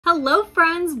Hello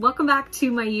friends, welcome back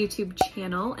to my YouTube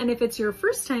channel, and if it's your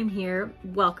first time here,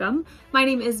 welcome. My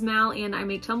name is Mal and I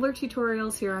make Tumbler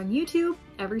tutorials here on YouTube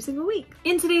every single week.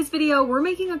 In today's video, we're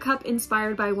making a cup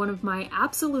inspired by one of my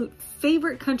absolute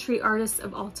favorite country artists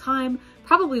of all time,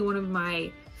 probably one of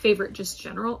my favorite just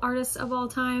general artists of all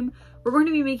time. We're going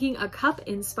to be making a cup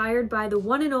inspired by the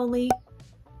one and only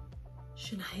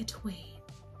Shania Twain.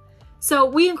 So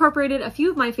we incorporated a few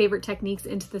of my favorite techniques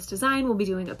into this design. We'll be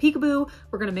doing a peekaboo,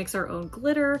 we're gonna mix our own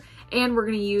glitter, and we're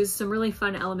gonna use some really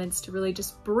fun elements to really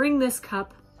just bring this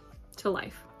cup to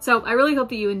life. So I really hope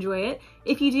that you enjoy it.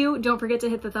 If you do, don't forget to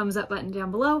hit the thumbs up button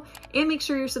down below and make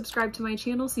sure you're subscribed to my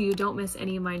channel so you don't miss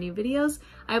any of my new videos.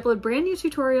 I upload brand new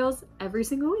tutorials every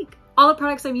single week. All the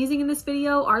products I'm using in this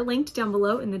video are linked down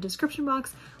below in the description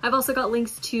box. I've also got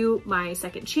links to my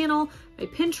second channel, my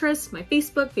Pinterest, my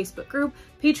Facebook group,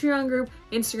 Patreon group,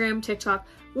 Instagram, TikTok.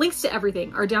 Links to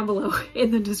everything are down below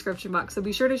in the description box, so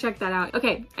be sure to check that out.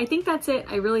 Okay, I think that's it.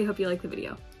 I really hope you like the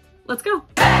video. Let's go.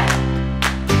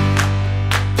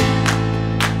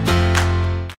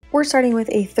 We're starting with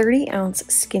a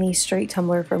 30-ounce skinny straight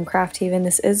tumbler from Craft Haven.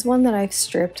 This is one that I've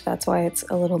stripped, that's why it's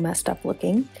a little messed up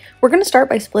looking. We're going to start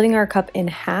by splitting our cup in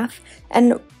half,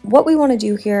 and what we want to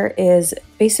do here is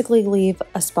basically leave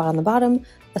a spot on the bottom,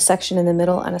 a section in the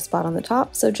middle, and a spot on the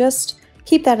top. So just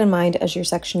keep that in mind as you're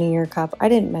sectioning your cup. I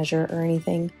didn't measure or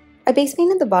anything. I base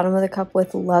painted the bottom of the cup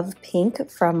with Love Pink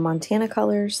from Montana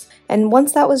Colors, and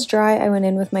once that was dry, I went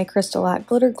in with my Crystal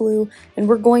glitter glue, and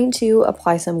we're going to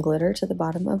apply some glitter to the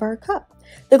bottom of our cup.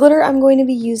 The glitter I'm going to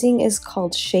be using is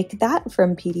called Shake That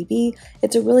from PDB.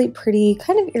 It's a really pretty,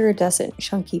 kind of iridescent,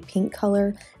 chunky pink color,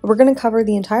 and we're going to cover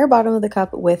the entire bottom of the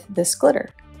cup with this glitter.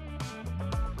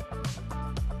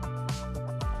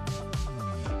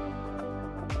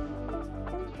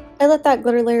 I let that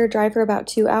glitter layer dry for about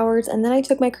 2 hours, and then I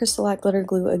took my Crystal glitter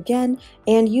glue again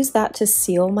and used that to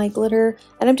seal my glitter,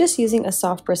 and I'm just using a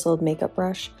soft bristled makeup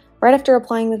brush. Right after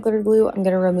applying the glitter glue, I'm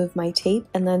going to remove my tape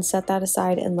and then set that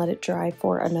aside and let it dry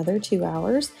for another 2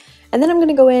 hours. And then I'm going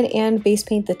to go in and base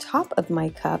paint the top of my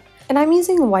cup, and I'm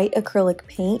using white acrylic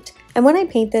paint. And when I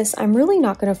paint this, I'm really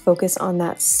not going to focus on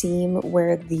that seam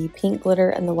where the pink glitter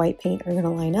and the white paint are going to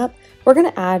line up. We're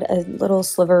going to add a little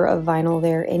sliver of vinyl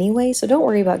there anyway, so don't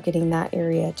worry about getting that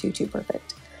area too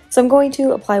perfect. So I'm going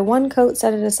to apply one coat,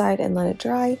 set it aside, and let it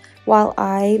dry while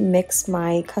I mix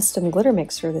my custom glitter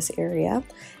mix for this area.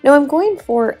 Now I'm going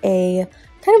for a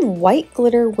kind of white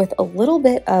glitter with a little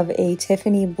bit of a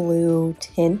Tiffany blue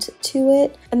tint to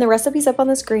it. And the recipe's up on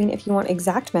the screen if you want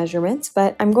exact measurements,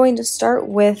 but I'm going to start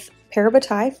with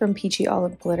Parabatai from Peachy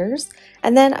Olive Glitters,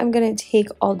 and then I'm going to take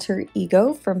Alter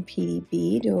Ego from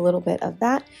PDB, do a little bit of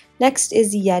that. Next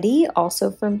is Yeti,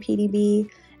 also from PDB,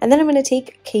 and then I'm going to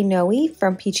take Kaneohe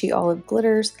from Peachy Olive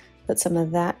Glitters, put some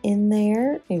of that in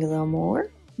there, maybe a little more.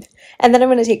 And then I'm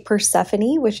going to take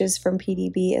Persephone, which is from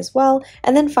PDB as well.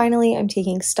 And then finally, I'm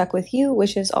taking Stuck With You,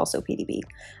 which is also PDB.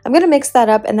 I'm going to mix that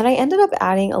up, and then I ended up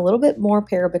adding a little bit more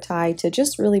Parabatai to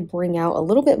just really bring out a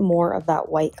little bit more of that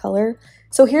white color.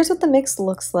 So here's what the mix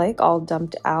looks like all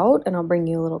dumped out, and I'll bring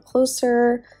you a little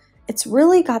closer. It's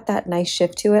really got that nice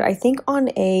shift to it. I think on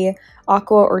a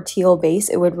aqua or teal base,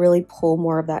 it would really pull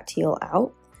more of that teal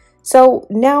out. So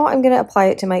now I'm going to apply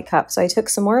it to my cup. So I took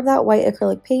some more of that white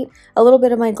acrylic paint, a little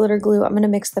bit of my glitter glue. I'm going to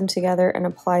mix them together and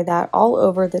apply that all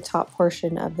over the top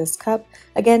portion of this cup.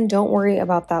 Again, don't worry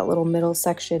about that little middle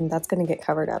section. That's going to get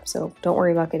covered up, so don't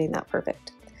worry about getting that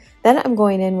perfect. Then I'm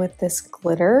going in with this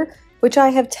glitter, which I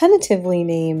have tentatively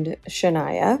named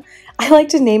Shania. I like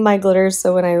to name my glitters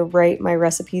so when I write my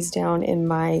recipes down in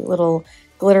my little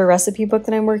glitter recipe book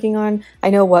that I'm working on, I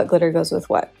know what glitter goes with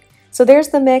what. So there's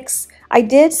the mix. I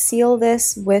did seal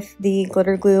this with the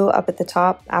glitter glue up at the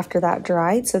top after that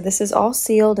dried. So this is all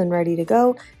sealed and ready to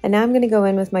go. And now I'm going to go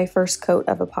in with my first coat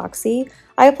of epoxy.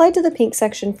 I applied to the pink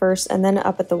section first and then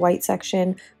up at the white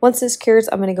section. Once this cures,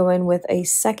 I'm going to go in with a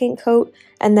second coat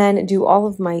and then do all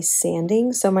of my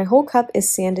sanding. So my whole cup is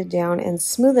sanded down and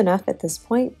smooth enough at this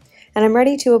point. And I'm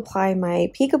ready to apply my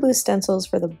peekaboo stencils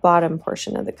for the bottom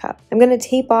portion of the cup. I'm going to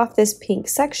tape off this pink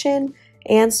section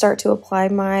and start to apply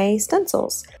my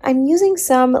stencils. I'm using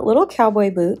some little cowboy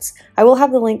boots. I will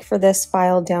have the link for this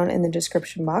file down in the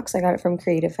description box. I got it from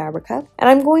Creative Fabrica. And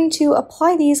I'm going to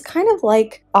apply these kind of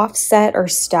like offset or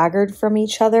staggered from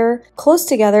each other, close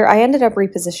together. I ended up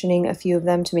repositioning a few of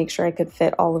them to make sure I could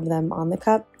fit all of them on the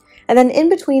cup. And then in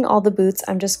between all the boots,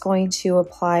 I'm just going to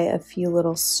apply a few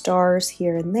little stars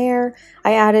here and there.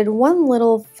 I added one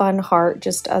little fun heart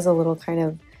just as a little kind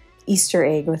of Easter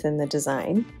egg within the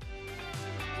design.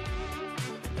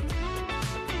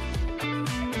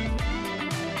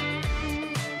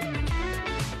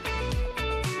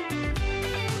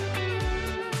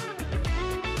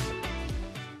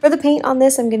 For the paint on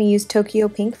this, I'm going to use Tokyo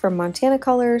Pink from Montana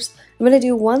Colors. I'm going to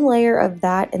do one layer of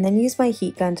that and then use my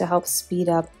heat gun to help speed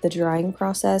up the drying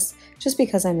process, just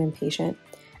because I'm impatient.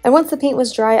 And once the paint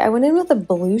was dry, I went in with a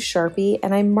blue Sharpie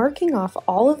and I'm marking off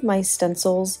all of my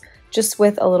stencils just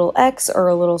with a little X or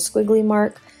a little squiggly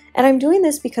mark. And I'm doing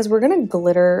this because we're going to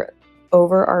glitter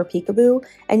over our peekaboo,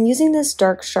 and using this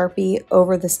dark Sharpie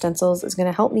over the stencils is going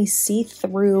to help me see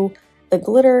through the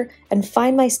glitter and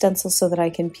find my stencils so that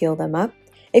I can peel them up.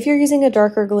 If you're using a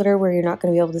darker glitter where you're not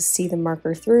going to be able to see the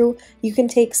marker through, you can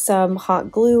take some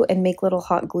hot glue and make little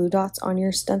hot glue dots on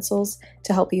your stencils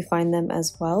to help you find them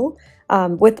as well.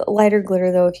 With lighter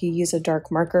glitter though, if you use a dark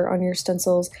marker on your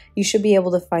stencils, you should be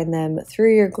able to find them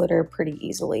through your glitter pretty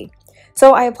easily.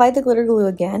 So I applied the glitter glue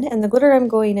again, and the glitter I'm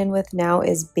going in with now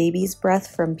is Baby's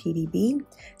Breath from PDB.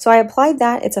 So I applied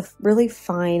that. It's a really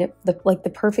fine, like the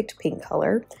perfect pink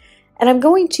color. And I'm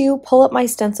going to pull up my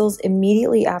stencils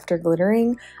immediately after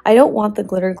glittering. I don't want the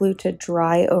glitter glue to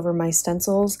dry over my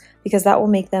stencils because that will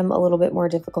make them a little bit more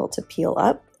difficult to peel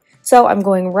up. So I'm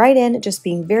going right in, just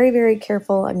being very, very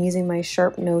careful. I'm using my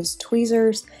sharp nosed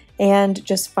tweezers and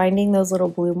just finding those little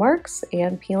blue marks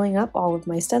and peeling up all of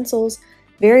my stencils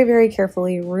very, very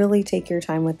carefully. Really take your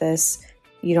time with this.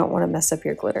 You don't want to mess up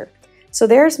your glitter. So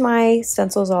there's my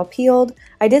stencils all peeled.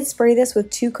 I did spray this with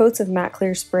 2 coats of matte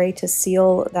clear spray to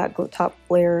seal that top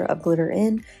layer of glitter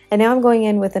in. And now I'm going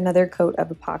in with another coat of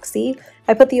epoxy.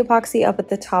 I put the epoxy up at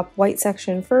the top white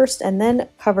section first and then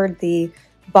covered the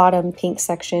bottom pink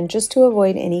section just to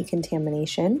avoid any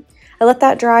contamination. I let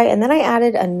that dry and then I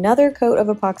added another coat of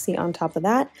epoxy on top of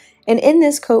that. And in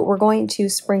this coat, we're going to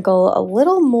sprinkle a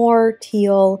little more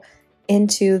teal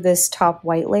into this top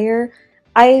white layer.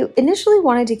 I initially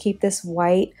wanted to keep this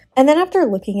white, and then after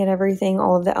looking at everything,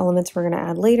 all of the elements we're going to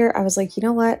add later, I was like, you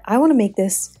know what? I want to make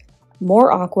this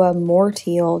more aqua, more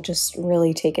teal, just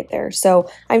really take it there. So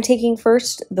I'm taking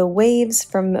first the waves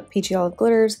from Peachy Olive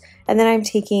Glitters, and then I'm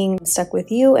taking Stuck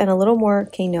With You and a little more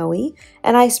Kaneohe,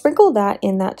 and I sprinkled that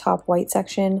in that top white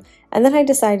section, and then I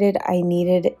decided I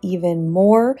needed even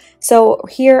more. So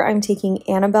here I'm taking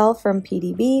Annabelle from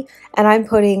PDB, and I'm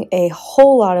putting a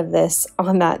whole lot of this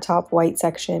on that top white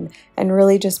section and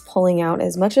really just pulling out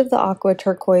as much of the aqua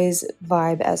turquoise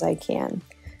vibe as I can.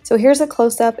 So here's a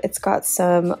close-up. It's got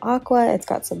some aqua, it's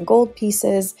got some gold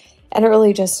pieces, and it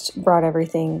really just brought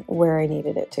everything where I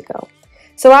needed it to go.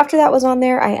 So after that was on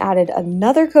there, I added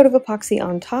another coat of epoxy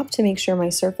on top to make sure my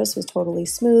surface was totally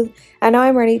smooth. And now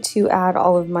I'm ready to add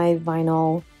all of my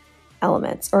vinyl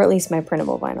elements, or at least my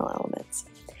printable vinyl elements.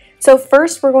 So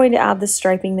first we're going to add the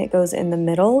striping that goes in the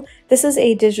middle. This is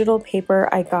a digital paper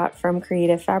I got from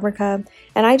Creative Fabrica,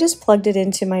 and I just plugged it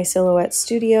into my Silhouette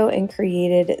Studio and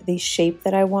created the shape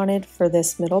that I wanted for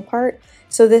this middle part.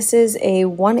 So this is a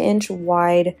 1-inch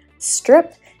wide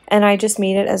strip, and I just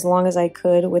made it as long as I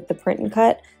could with the print and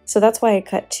cut. So that's why I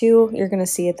cut 2. You're going to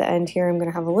see at the end here, I'm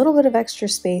going to have a little bit of extra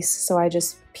space, so I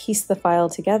just pieced the file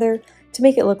together to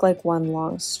make it look like one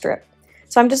long strip.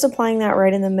 So I'm just applying that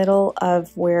right in the middle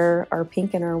of where our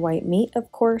pink and our white meet,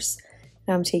 of course.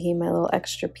 Now I'm taking my little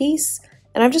extra piece,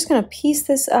 and I'm just going to piece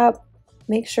this up,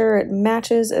 make sure it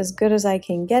matches as good as I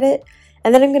can get it.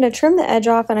 And then I'm going to trim the edge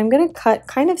off, and I'm going to cut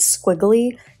kind of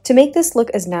squiggly to make this look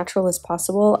as natural as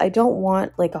possible. I don't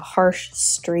want like a harsh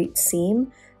straight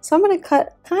seam, so I'm going to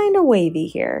cut kind of wavy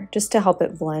here just to help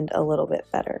it blend a little bit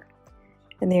better.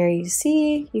 And there you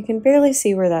see, you can barely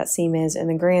see where that seam is in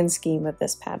the grand scheme of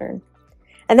this pattern.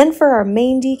 And then for our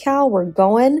main decal, we're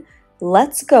going,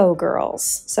 let's go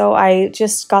girls. So I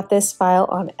just got this file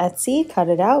on Etsy, cut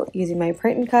it out using my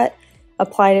print and cut,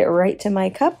 applied it right to my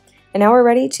cup, and now we're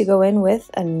ready to go in with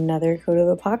another coat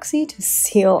of epoxy to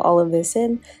seal all of this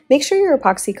in. Make sure your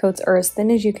epoxy coats are as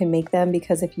thin as you can make them,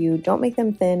 because if you don't make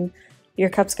them thin, your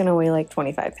cup's gonna weigh like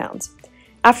 25 pounds.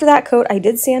 After that coat, I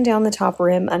did sand down the top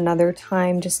rim another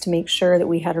time just to make sure that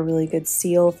we had a really good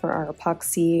seal for our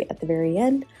epoxy at the very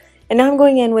end. And now I'm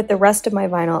going in with the rest of my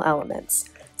vinyl elements.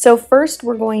 So first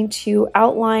we're going to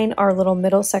outline our little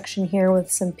middle section here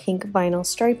with some pink vinyl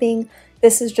striping.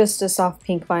 This is just a soft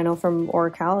pink vinyl from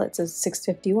Oracal. It's a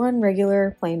 651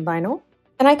 regular plain vinyl.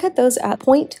 And I cut those at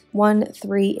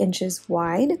 0.13 inches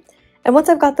wide. And once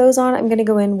I've got those on, I'm going to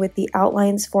go in with the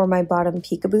outlines for my bottom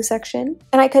peekaboo section.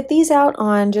 And I cut these out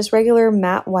on just regular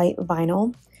matte white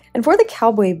vinyl. And for the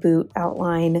cowboy boot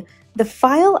outline, the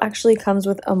file actually comes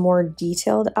with a more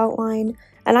detailed outline,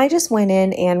 and I just went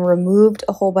in and removed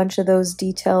a whole bunch of those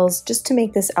details just to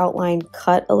make this outline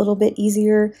cut a little bit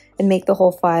easier and make the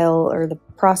whole file or the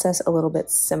process a little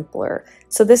bit simpler.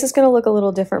 So this is going to look a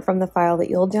little different from the file that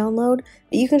you'll download,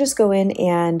 but you can just go in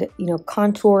and,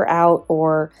 contour out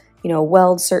or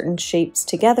weld certain shapes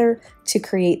together to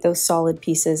create those solid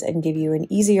pieces and give you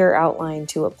an easier outline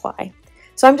to apply.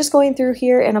 So I'm just going through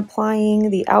here and applying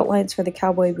the outlines for the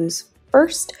cowboy boots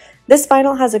first. This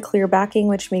vinyl has a clear backing,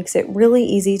 which makes it really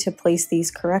easy to place these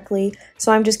correctly.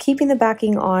 So I'm just keeping the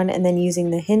backing on and then using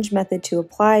the hinge method to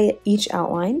apply each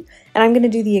outline. And I'm going to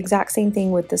do the exact same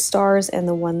thing with the stars and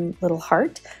the one little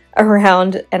heart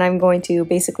around, and I'm going to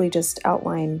basically just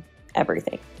outline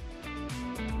everything.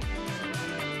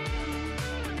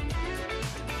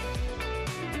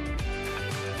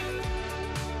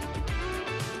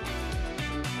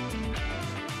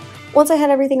 Once I had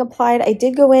everything applied, I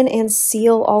did go in and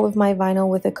seal all of my vinyl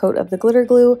with a coat of the glitter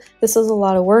glue. This was a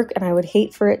lot of work and I would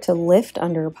hate for it to lift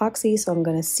under epoxy, so I'm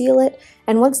going to seal it.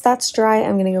 And once that's dry,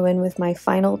 I'm going to go in with my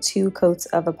final 2 coats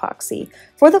of epoxy.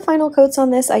 For the final coats on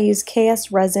this, I used KS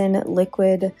Resin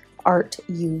Liquid Art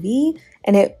UV,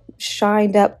 and it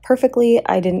shined up perfectly.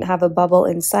 I didn't have a bubble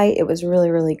in sight. It was really,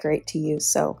 really great to use,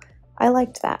 so I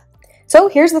liked that. So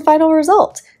here's the final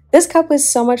result. This cup was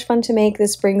so much fun to make.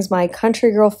 This brings my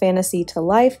country girl fantasy to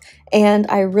life, and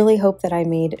I really hope that I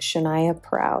made Shania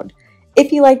proud.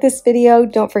 If you like this video,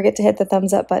 don't forget to hit the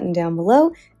thumbs up button down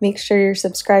below. Make sure you're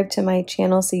subscribed to my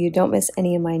channel so you don't miss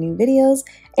any of my new videos,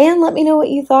 and let me know what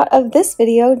you thought of this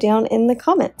video down in the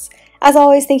comments. As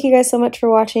always, thank you guys so much for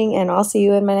watching, and I'll see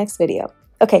you in my next video.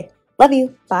 Okay, love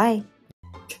you. Bye.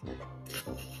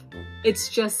 It's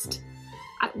just...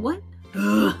 what?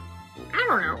 Ugh. I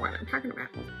don't know what I'm talking about.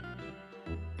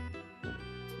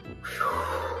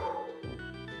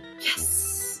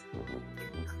 Yes!